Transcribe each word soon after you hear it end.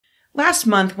Last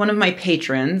month, one of my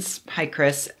patrons, hi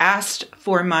Chris, asked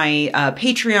for my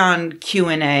Patreon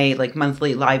Q&A, like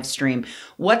monthly live stream,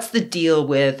 what's the deal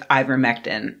with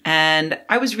ivermectin? And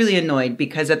I was really annoyed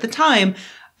because at the time,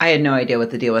 I had no idea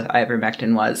what the deal with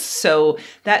ivermectin was. So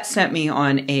that sent me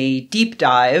on a deep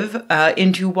dive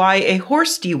into why a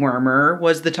horse dewormer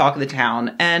was the talk of the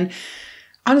town. And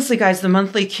honestly, guys, the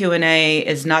monthly Q&A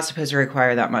is not supposed to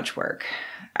require that much work.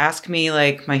 Ask me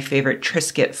like my favorite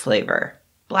Triscuit flavor.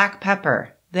 Black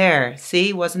pepper. There.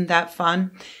 See? Wasn't that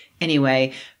fun?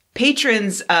 Anyway,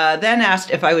 patrons then asked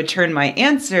if I would turn my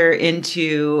answer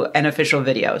into an official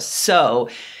video. So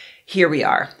here we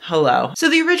are. Hello. So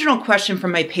the original question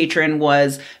from my patron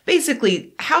was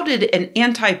basically, how did an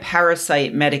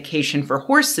anti-parasite medication for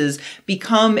horses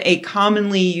become a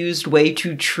commonly used way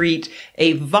to treat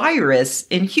a virus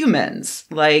in humans?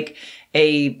 Like,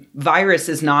 a virus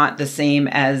is not the same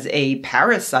as a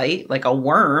parasite, like a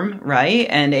worm, right?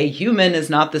 And a human is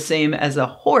not the same as a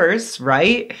horse,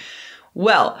 right?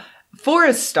 Well, for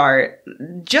a start,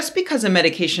 just because a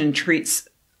medication treats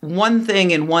one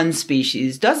thing in one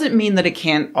species doesn't mean that it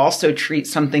can't also treat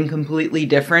something completely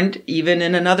different, even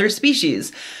in another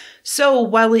species. So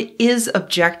while it is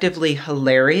objectively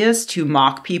hilarious to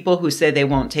mock people who say they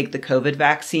won't take the COVID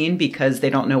vaccine because they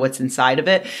don't know what's inside of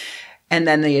it, and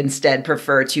then they instead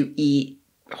prefer to eat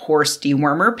horse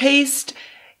dewormer paste,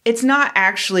 it's not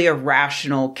actually a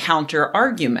rational counter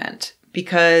argument.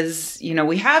 Because,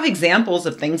 we have examples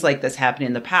of things like this happening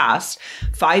in the past.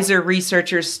 Pfizer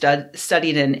researchers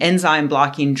studied an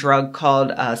enzyme-blocking drug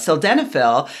called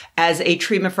sildenafil as a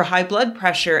treatment for high blood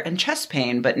pressure and chest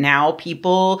pain. But now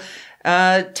people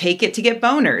take it to get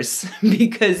boners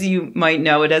because you might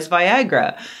know it as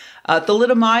Viagra.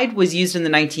 Thalidomide was used in the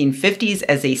 1950s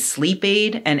as a sleep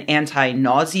aid and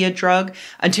anti-nausea drug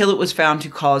until it was found to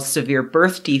cause severe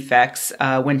birth defects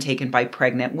when taken by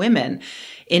pregnant women.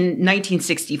 In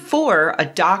 1964, a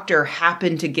doctor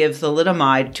happened to give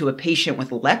thalidomide to a patient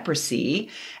with leprosy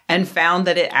and found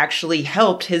that it actually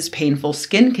helped his painful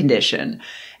skin condition.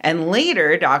 And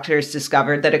later, doctors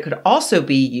discovered that it could also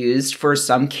be used for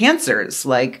some cancers,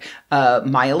 like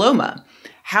myeloma.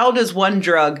 How does one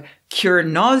drug cure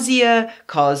nausea,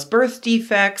 cause birth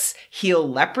defects, heal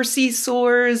leprosy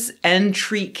sores, and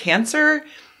treat cancer?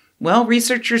 Well,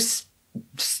 researchers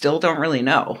still don't really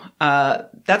know.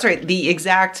 That's right. The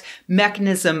exact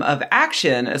mechanism of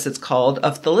action, as it's called,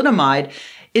 of thalidomide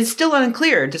is still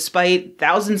unclear, despite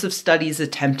thousands of studies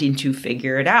attempting to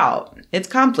figure it out. It's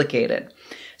complicated.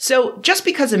 So just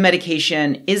because a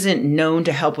medication isn't known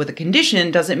to help with a condition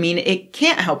doesn't mean it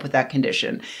can't help with that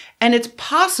condition. And it's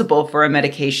possible for a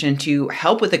medication to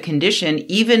help with a condition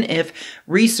even if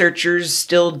researchers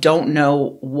still don't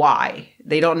know why.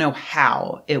 They don't know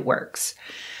how it works.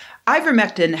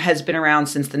 Ivermectin has been around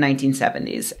since the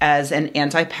 1970s as an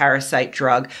anti-parasite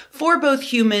drug for both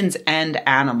humans and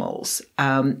animals.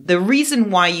 The reason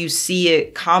why you see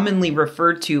it commonly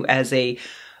referred to as a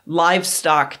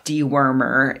livestock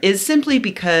dewormer is simply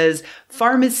because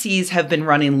pharmacies have been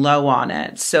running low on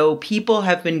it. So people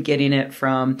have been getting it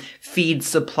from feed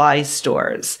supply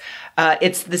stores.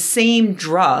 It's the same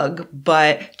drug,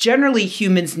 but generally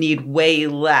humans need way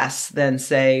less than,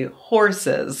 say,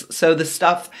 horses. So the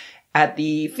stuff at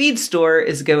the feed store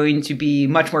is going to be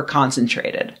much more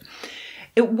concentrated.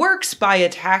 It works by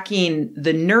attacking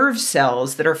the nerve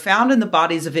cells that are found in the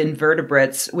bodies of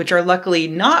invertebrates, which are luckily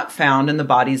not found in the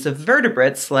bodies of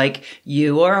vertebrates like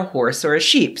you or a horse or a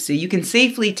sheep. So you can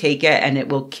safely take it and it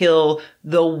will kill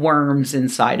the worms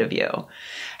inside of you.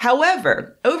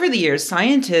 However, over the years,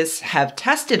 scientists have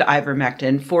tested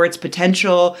ivermectin for its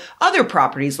potential other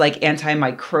properties like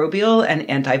antimicrobial and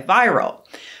antiviral.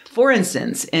 For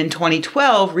instance, in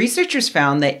 2012, researchers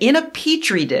found that in a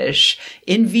petri dish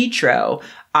in vitro,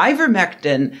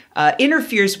 ivermectin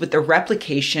interferes with the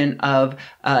replication of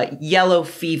yellow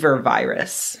fever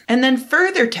virus. And then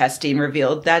further testing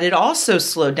revealed that it also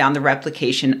slowed down the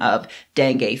replication of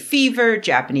dengue fever,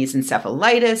 Japanese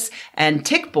encephalitis, and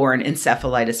tick-borne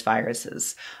encephalitis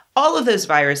viruses. All of those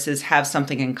viruses have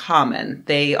something in common.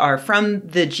 They are from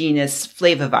the genus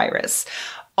Flavivirus.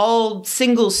 All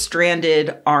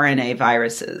single-stranded RNA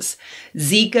viruses.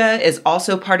 Zika is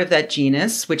also part of that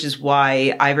genus, which is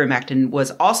why ivermectin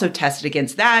was also tested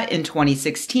against that in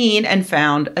 2016 and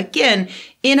found, again,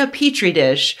 in a petri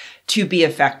dish to be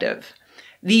effective.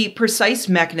 The precise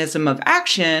mechanism of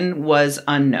action was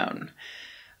unknown.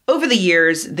 Over the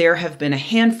years, there have been a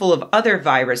handful of other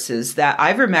viruses that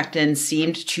ivermectin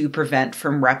seemed to prevent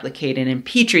from replicating in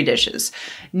petri dishes.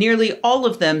 Nearly all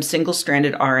of them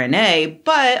single-stranded RNA,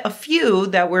 but a few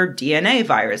that were DNA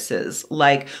viruses,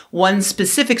 like one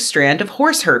specific strand of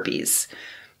horse herpes.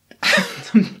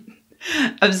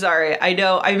 I'm sorry. I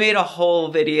know I made a whole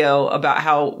video about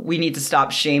how we need to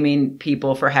stop shaming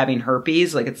people for having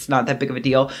herpes. Like, it's not that big of a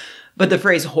deal. But the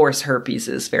phrase horse herpes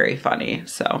is very funny.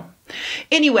 So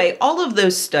anyway, all of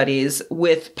those studies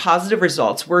with positive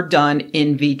results were done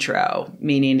in vitro,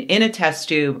 meaning in a test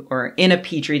tube or in a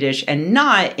petri dish and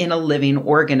not in a living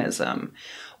organism.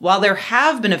 While there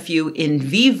have been a few in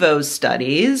vivo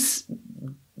studies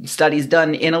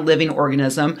done in a living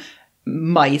organism,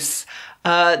 mice,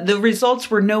 the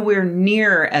results were nowhere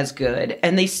near as good,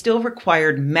 and they still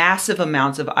required massive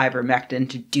amounts of ivermectin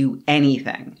to do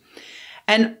anything.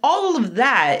 And all of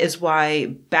that is why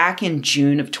back in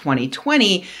June of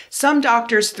 2020, some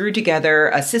doctors threw together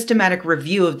a systematic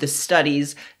review of the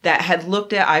studies that had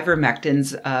looked at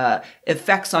ivermectin's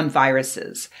effects on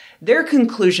viruses. Their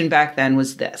conclusion back then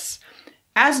was this.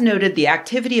 As noted, the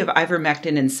activity of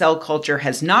ivermectin in cell culture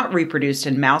has not reproduced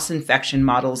in mouse infection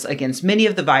models against many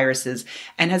of the viruses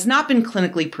and has not been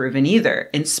clinically proven either,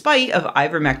 in spite of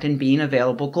ivermectin being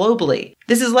available globally.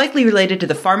 This is likely related to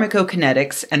the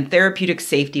pharmacokinetics and therapeutic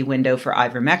safety window for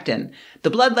ivermectin. The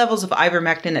blood levels of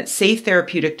ivermectin at safe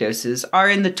therapeutic doses are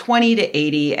in the 20 to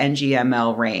 80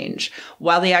 ng/ml range,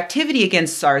 while the activity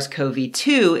against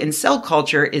SARS-CoV-2 in cell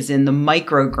culture is in the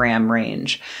microgram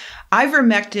range.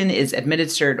 Ivermectin is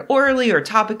administered orally or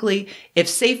topically. If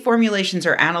safe formulations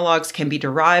or analogs can be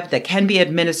derived that can be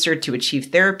administered to achieve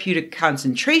therapeutic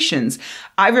concentrations,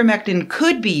 ivermectin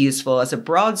could be useful as a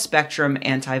broad-spectrum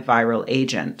antiviral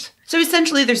agent. So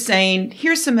essentially they're saying,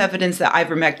 here's some evidence that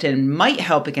ivermectin might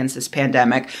help against this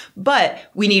pandemic, but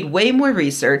we need way more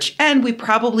research, and we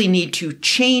probably need to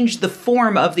change the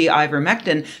form of the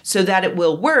ivermectin so that it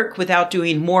will work without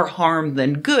doing more harm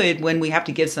than good when we have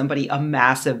to give somebody a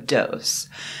massive dose.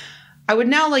 I would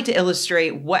now like to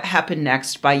illustrate what happened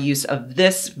next by use of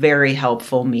this very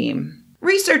helpful meme.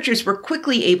 Researchers were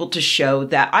quickly able to show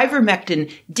that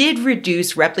ivermectin did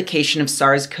reduce replication of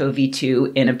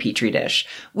SARS-CoV-2 in a petri dish,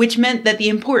 which meant that the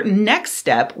important next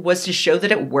step was to show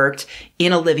that it worked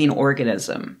in a living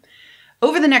organism.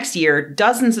 Over the next year,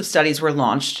 dozens of studies were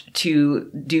launched to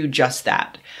do just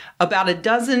that. About a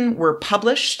dozen were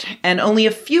published, and only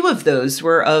a few of those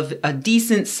were of a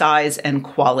decent size and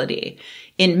quality.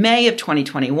 In May of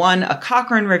 2021, a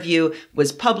Cochrane review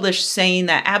was published saying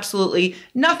that absolutely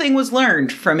nothing was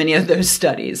learned from any of those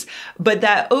studies, but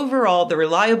that overall the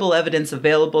reliable evidence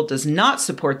available does not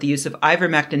support the use of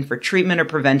ivermectin for treatment or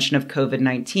prevention of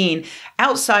COVID-19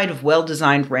 outside of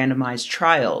well-designed randomized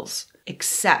trials.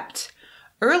 Except,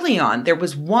 early on, there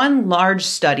was one large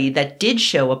study that did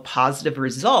show a positive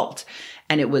result,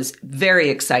 and it was very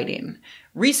exciting.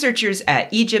 Researchers at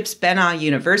Egypt's Benaar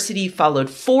University followed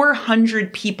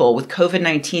 400 people with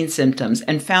COVID-19 symptoms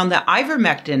and found that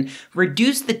ivermectin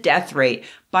reduced the death rate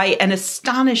by an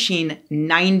astonishing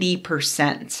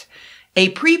 90%.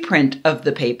 A preprint of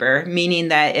the paper, meaning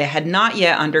that it had not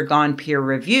yet undergone peer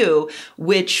review,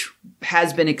 which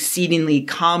has been exceedingly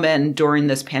common during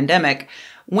this pandemic,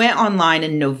 went online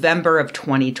in November of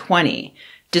 2020.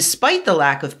 Despite the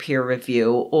lack of peer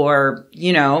review or,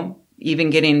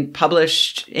 even getting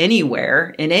published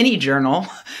anywhere in any journal,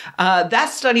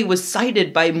 that study was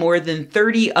cited by more than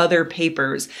 30 other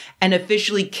papers and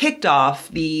officially kicked off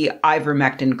the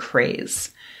ivermectin craze.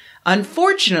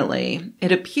 Unfortunately,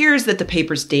 it appears that the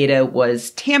paper's data was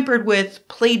tampered with,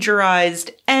 plagiarized,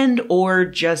 and/or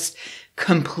just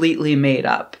completely made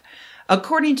up.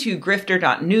 According to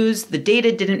grifter.news, the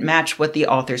data didn't match what the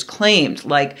authors claimed.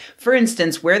 Like, for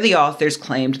instance, where the authors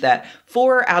claimed that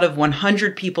 4 out of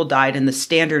 100 people died in the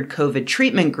standard COVID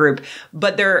treatment group,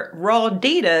 but their raw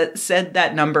data said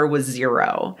that number was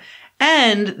 0.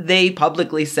 And they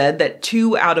publicly said that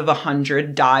 2 out of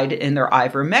 100 died in their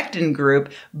ivermectin group,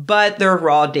 but their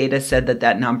raw data said that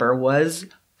that number was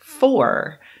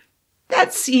 4.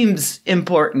 That seems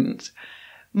important.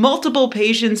 Multiple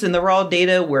patients in the raw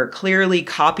data were clearly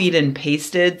copied and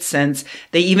pasted, since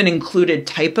they even included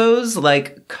typos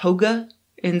like koga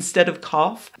instead of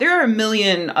cough. There are a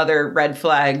million other red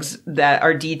flags that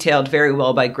are detailed very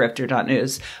well by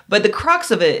grifter.news, but the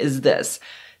crux of it is this.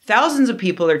 Thousands of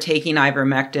people are taking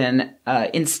ivermectin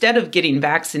instead of getting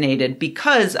vaccinated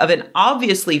because of an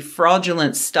obviously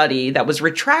fraudulent study that was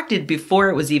retracted before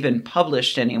it was even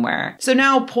published anywhere. So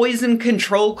now poison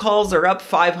control calls are up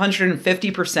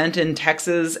 550% in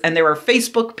Texas, and there are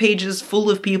Facebook pages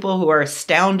full of people who are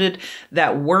astounded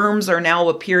that worms are now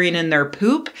appearing in their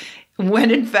poop,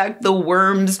 when in fact the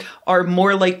worms are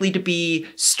more likely to be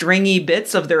stringy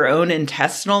bits of their own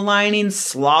intestinal lining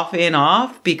sloughing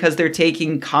off because they're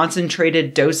taking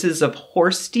concentrated doses of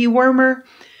horse dewormer.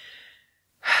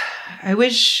 I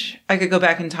wish I could go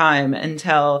back in time and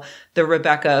tell the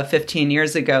Rebecca 15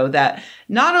 years ago that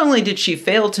not only did she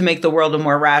fail to make the world a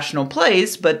more rational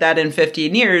place, but that in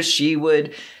 15 years she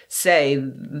would say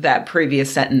that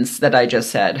previous sentence that I just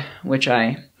said, which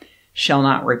I shall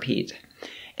not repeat.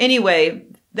 Anyway,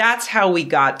 that's how we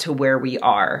got to where we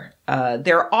are.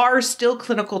 There are still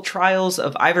clinical trials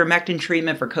of ivermectin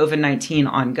treatment for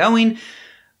COVID-19 ongoing,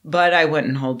 but I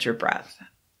wouldn't hold your breath.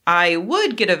 I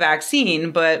would get a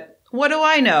vaccine, but what do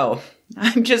I know?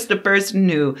 I'm just a person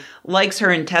who likes her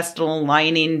intestinal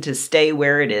lining to stay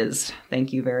where it is.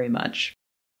 Thank you very much.